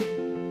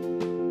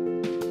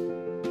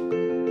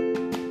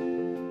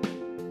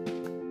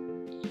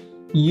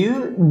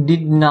You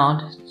did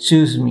not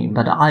choose me,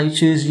 but I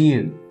chose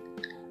you,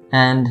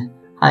 and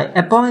I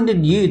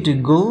appointed you to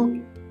go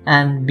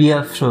and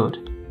bear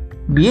fruit,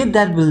 bear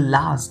that will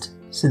last,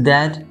 so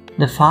that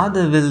the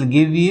Father will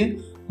give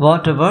you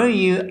whatever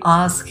you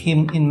ask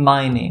Him in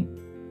my name.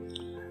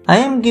 I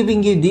am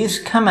giving you these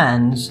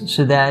commands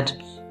so that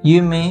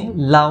you may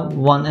love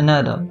one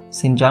another.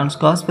 St. John's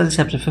Gospel,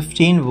 chapter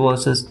 15,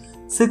 verses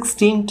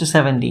 16 to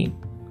 17.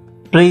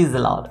 Praise the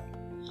Lord.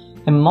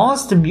 A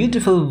most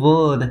beautiful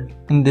word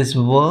in this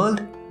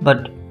world,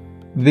 but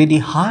very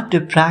hard to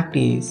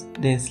practice,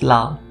 is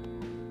love.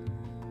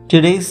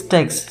 Today's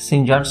text,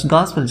 St. John's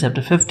Gospel,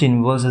 chapter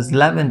 15, verses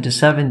 11 to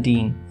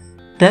 17,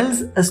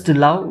 tells us to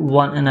love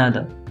one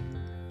another.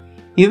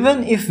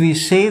 Even if we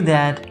say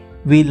that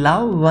we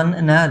love one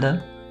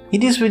another,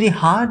 it is very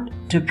hard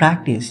to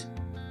practice.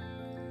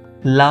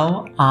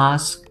 Love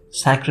asks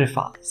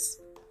sacrifice.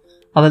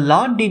 Our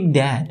Lord did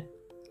that.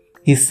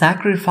 He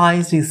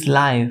sacrificed His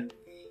life.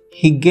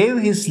 He gave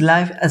His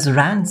life as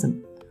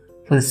ransom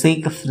for the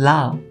sake of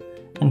love,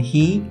 and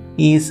He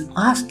is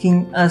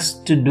asking us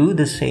to do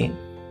the same.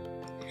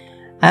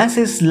 As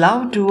His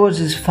love towards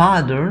His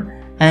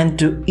Father and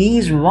to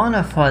each one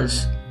of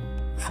us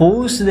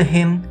forced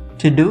Him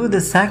to do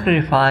the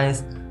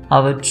sacrifice,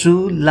 our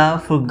true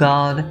love for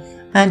God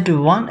and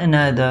to one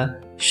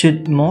another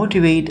should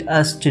motivate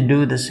us to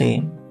do the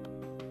same.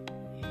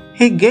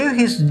 He gave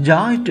His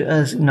joy to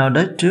us in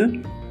order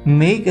to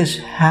make us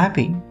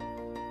happy.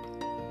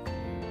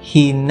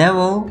 He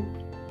never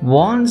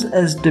wants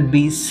us to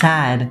be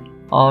sad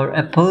or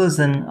a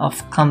person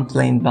of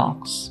complaint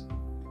box.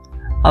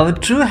 Our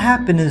true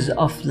happiness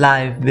of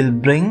life will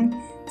bring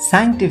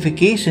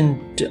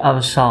sanctification to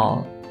our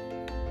soul.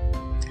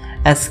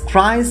 As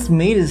Christ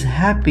made us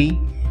happy,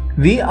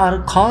 we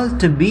are called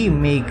to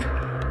make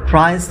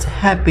Christ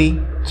happy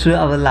through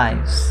our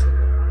lives.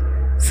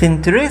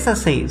 Saint Teresa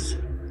says,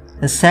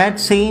 "A sad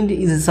saint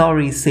is a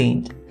sorry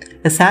saint.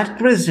 A sad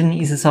Christian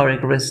is a sorry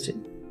Christian."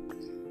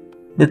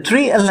 The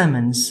three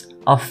elements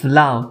of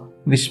love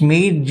which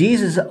made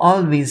Jesus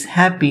always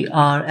happy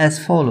are as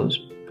follows.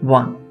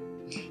 1.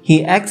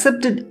 He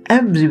accepted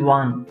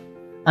everyone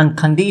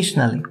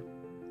unconditionally.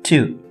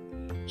 2.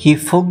 He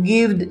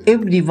forgave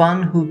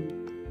everyone who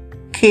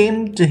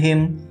came to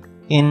Him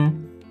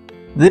in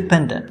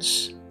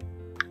repentance.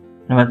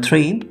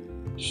 3.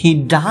 He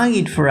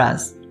died for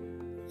us,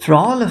 for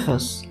all of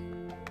us,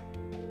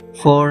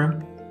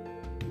 for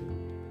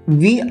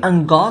we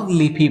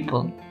ungodly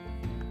people,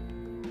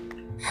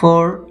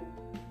 for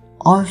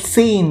all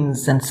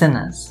saints and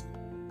sinners.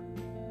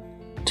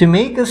 To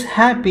make us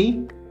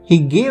happy, He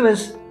gave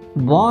us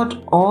what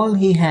all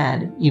He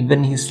had,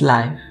 even His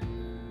life.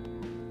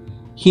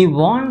 He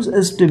wants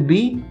us to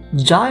be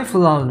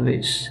joyful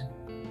always.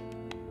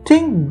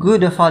 Think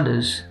good of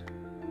others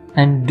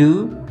and do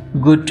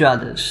good to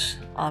others.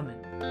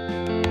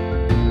 Amen.